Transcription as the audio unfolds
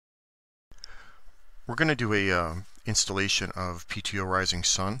We're going to do a installation of PTO Rising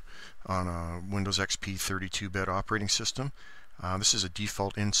Sun on a Windows XP 32-bit operating system. This is a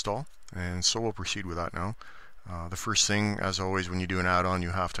default install, and so we'll proceed with that now. The first thing, as always, when you do an add-on,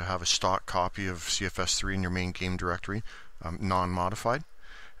 you have to have a stock copy of CFS3 in your main game directory, non-modified,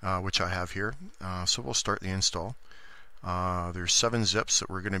 which I have here. So we'll start the install. There's 7 zips that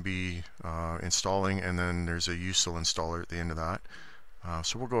we're going to be installing, and then there's a usil installer at the end of that.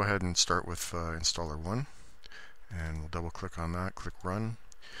 So we'll go ahead and start with installer 1, and we'll double click on that, click run,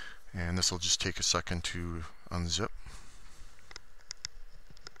 and this will just take a second to unzip.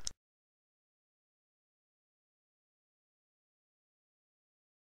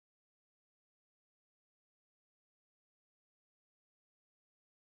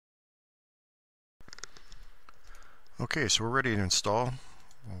 Okay, so we're ready to install.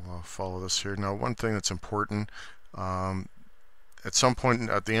 We'll follow this here. Now, one thing that's important, at some point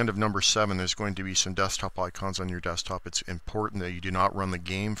at the end of number 7, there's going to be some desktop icons on your desktop. It's important that you do not run the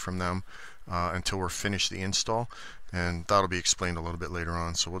game from them until we're finished the install, and that'll be explained a little bit later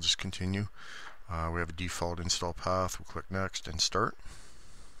on. So we'll just continue. We have a default install path. We'll click next and start,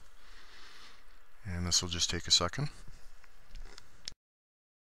 and this will just take a second.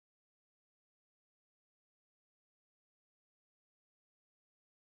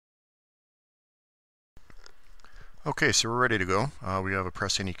 Okay, so we're ready to go. We have a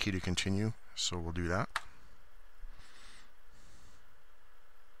press any key to continue, so we'll do that.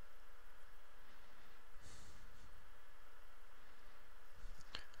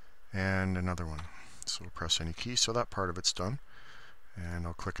 And another one. So we'll press any key, so that part of it's done. And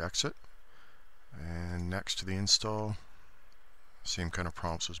I'll click exit. And next to the install, same kind of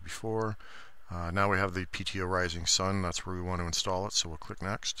prompts as before. Now we have the PTO Rising Sun, that's where we want to install it, so we'll click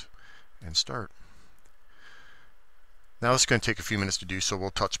next and start. Now this is going to take a few minutes to do, so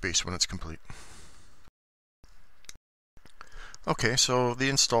we'll touch base when it's complete. Okay, so the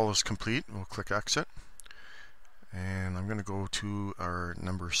install is complete. We'll click exit, and I'm going to go to our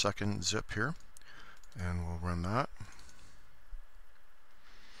number 2 zip here, and we'll run that.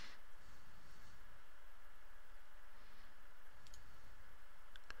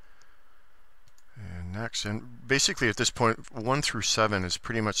 And next, and basically at this point 1 through 7 is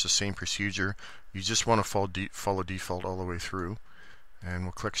pretty much the same procedure. You just want to follow default all the way through, and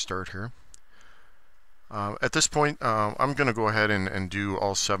we'll click start here. At this point, I'm going to go ahead and do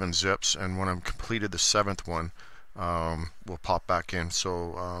all 7 zips, and when I'm completed the 7th one, we'll pop back in.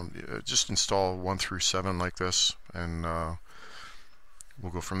 So just install 1 through 7 like this, and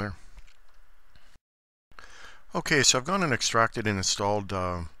we'll go from there. Okay, so I've gone and extracted and installed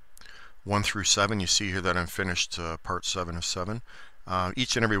 1 through 7. You see here that I'm finished part 7 of 7.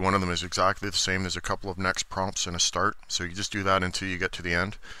 Each and every one of them is exactly the same. There's a couple of next prompts and a start, so you just do that until you get to the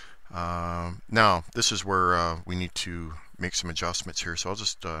end. Now this is where we need to make some adjustments here, so I'll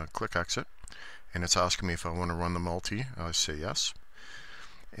just click exit, and it's asking me if I want to run the multi. I say yes,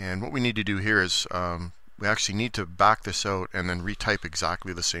 and what we need to do here is we actually need to back this out and then retype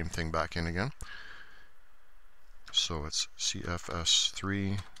exactly the same thing back in again. So it's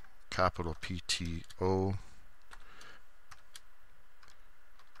CFS3-PTO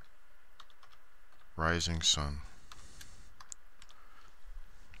Rising Sun.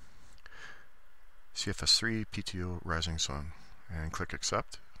 CFS3-PTO Rising Sun, and click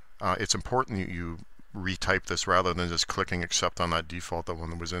accept. It's important that you retype this rather than just clicking accept on that default, the one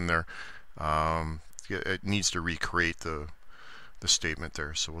that was in there. It needs to recreate the statement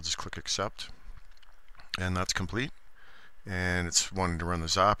there, so we'll just click accept, and that's complete. And it's wanting to run the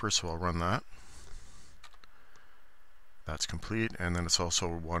zapper, so I'll run that. That's complete, and then it's also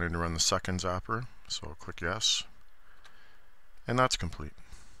wanting to run the second zapper, so I'll click yes, and that's complete.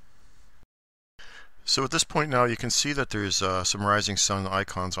 So at this point now you can see that there's some Rising Sun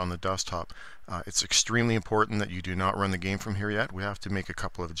icons on the desktop. It's extremely important that you do not run the game from here yet. We have to make a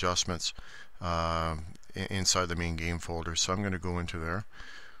couple of adjustments inside the main game folder, so I'm going to go into there.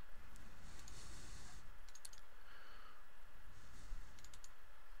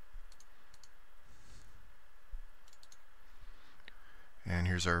 And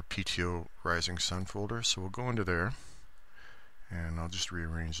here's our PTO Rising Sun folder, so we'll go into there, and I'll just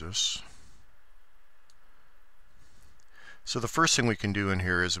rearrange this. So the first thing we can do in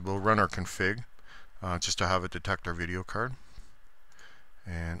here is we'll run our config just to have it detect our video card.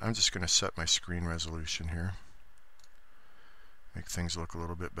 And I'm just going to set my screen resolution here, make things look a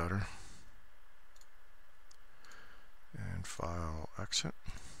little bit better. And file exit.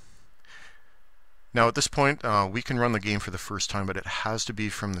 Now at this point we can run the game for the first time, but it has to be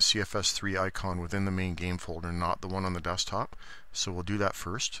from the CFS3 icon within the main game folder, not the one on the desktop. So we'll do that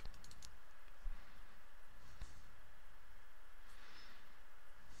first.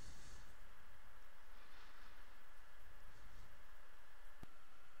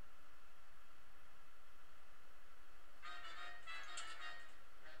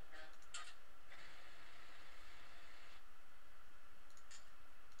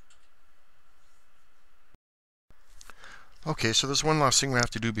 Okay, so there's one last thing we have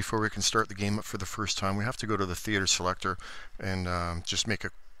to do before we can start the game up for the first time. We have to go to the theater selector and just make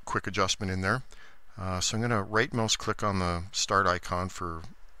a quick adjustment in there. So I'm going to right mouse click on the start icon for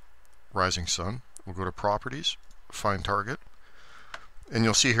Rising Sun. We'll go to Properties, Find Target, and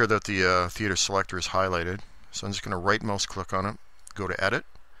you'll see here that the theater selector is highlighted. So I'm just going to right mouse click on it, go to Edit.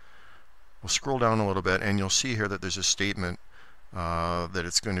 We'll scroll down a little bit and you'll see here that there's a statement that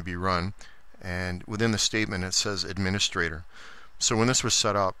it's going to be run, and within the statement it says Administrator. So when this was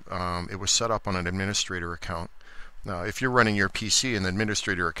set up, it was set up on an administrator account. Now if you're running your PC in the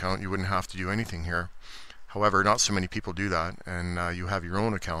administrator account, you wouldn't have to do anything here. However, not so many people do that, and you have your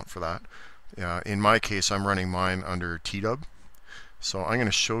own account for that. In my case, I'm running mine under TDub. So I'm going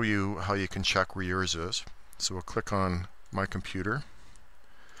to show you how you can check where yours is. So we'll click on My Computer,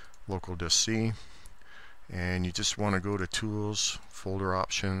 Local Disk C, and you just want to go to Tools, Folder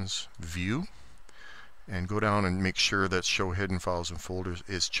Options, View, and go down and make sure that Show Hidden Files and Folders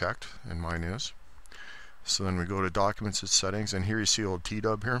is checked, and mine is. So then we go to Documents and Settings, and here you see old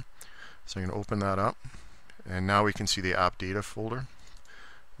TDub here. So I'm going to open that up, and now we can see the App Data folder.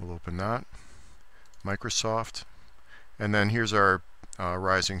 We'll open that, Microsoft, and then here's our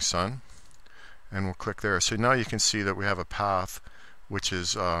Rising Sun, and we'll click there. So now you can see that we have a path which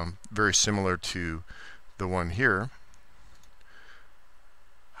is very similar to the one here.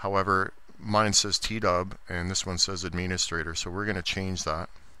 However, mine says TDub and this one says Administrator, so we're going to change that.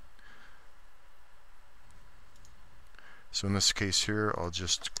 So in this case here, I'll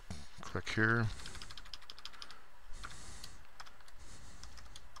just click here,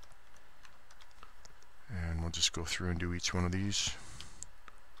 and we'll just go through and do each one of these.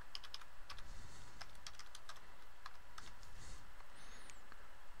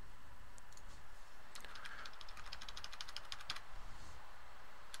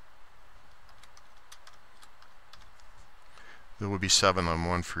 There will be 7 on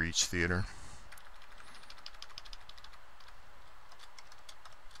one for each theater.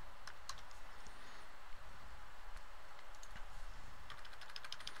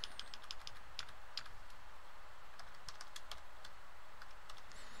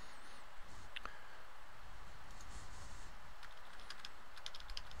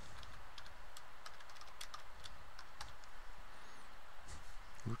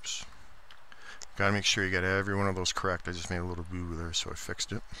 Oops. Gotta make sure you get every one of those correct. I just made a little boo there, so I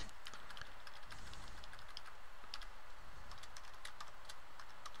fixed it.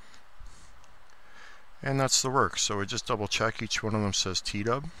 And that's the work. So we just double check, each one of them says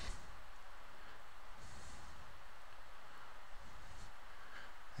TDub.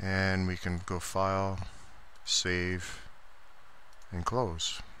 And we can go File, Save, and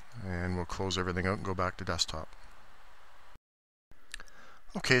Close. And we'll close everything out and go back to desktop.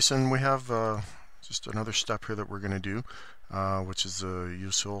 Okay, so then we have just another step here that we're going to do, which is the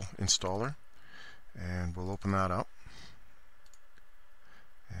usual installer, and we'll open that up,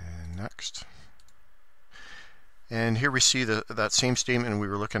 and next. And here we see that same statement we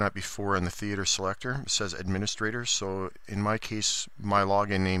were looking at before in the theater selector. It says Administrator, so in my case my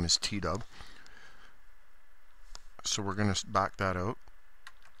login name is TDub, so we're going to back that out,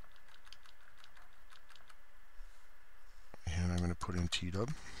 and I'm going to put in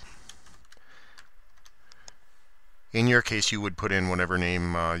TDub. In your case, you would put in whatever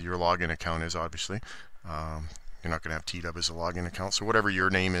name your login account is, obviously. You're not going to have TDub as a login account, so whatever your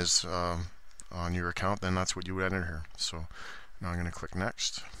name is on your account, then that's what you would enter here. So now I'm going to click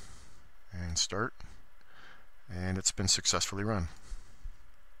Next and Start, and it's been successfully run.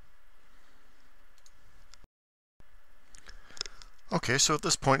 Okay, so at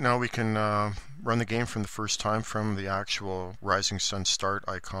this point now we can run the game from the first time from the actual Rising Sun Start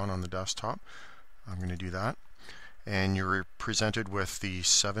icon on the desktop. I'm going to do that. And you're presented with the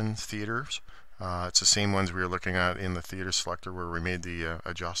 7 theaters. It's the same ones we were looking at in the theater selector where we made the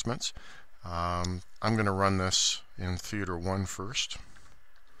adjustments. I'm going to run this in Theater 1 first.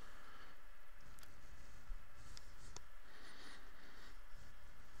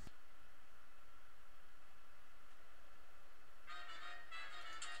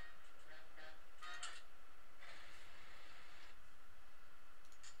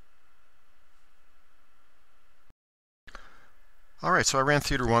 Alright, so I ran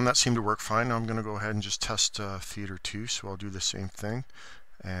Theater 1, that seemed to work fine. Now I'm going to go ahead and just test Theater 2, so I'll do the same thing.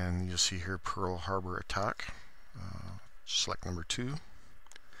 And you'll see here Pearl Harbor Attack. Select number 2.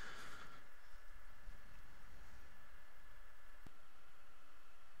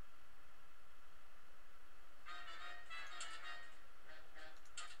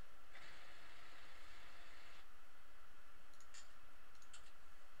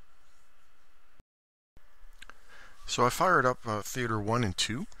 So I fired up Theater 1 and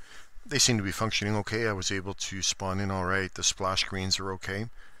 2. They seem to be functioning okay. I was able to spawn in alright. The splash screens are okay.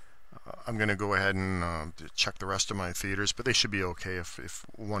 I'm going to go ahead and check the rest of my theaters, but they should be okay. If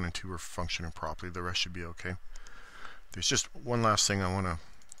 1 and 2 are functioning properly, the rest should be okay. There's just one last thing I want to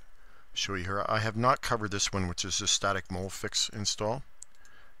show you here. I have not covered this one, which is a static mole fix install.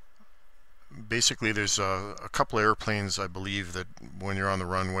 Basically, there's a couple of airplanes, I believe, that when you're on the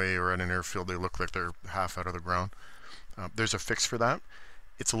runway or at an airfield, they look like they're half out of the ground. There's a fix for that.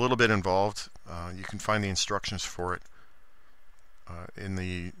 It's a little bit involved. You can find the instructions for it in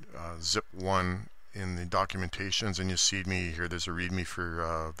the zip 1 in the documentations, and you see me here. There's a readme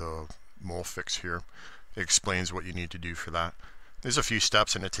for the mole fix here. It explains what you need to do for that. There's a few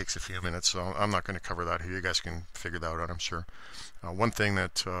steps and it takes a few minutes, so I'm not going to cover that here. You guys can figure that out, I'm sure. One thing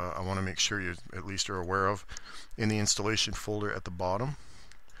that I want to make sure you at least are aware of, in the installation folder at the bottom,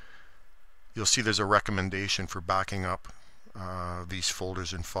 you'll see there's a recommendation for backing up these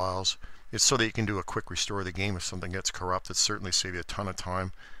folders and files. It's so that you can do a quick restore of the game if something gets corrupt. It certainly saves you a ton of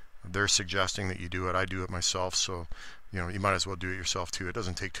time. They're suggesting that you do it. I do it myself, so you might as well do it yourself too. It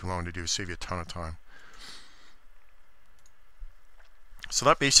doesn't take too long to do. Save you a ton of time. So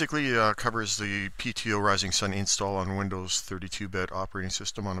that basically covers the PTO Rising Sun install on Windows 32-bit operating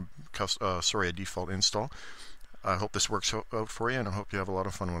system on a default install. I hope this works out for you, and I hope you have a lot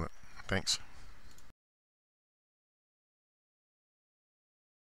of fun with it. Thanks.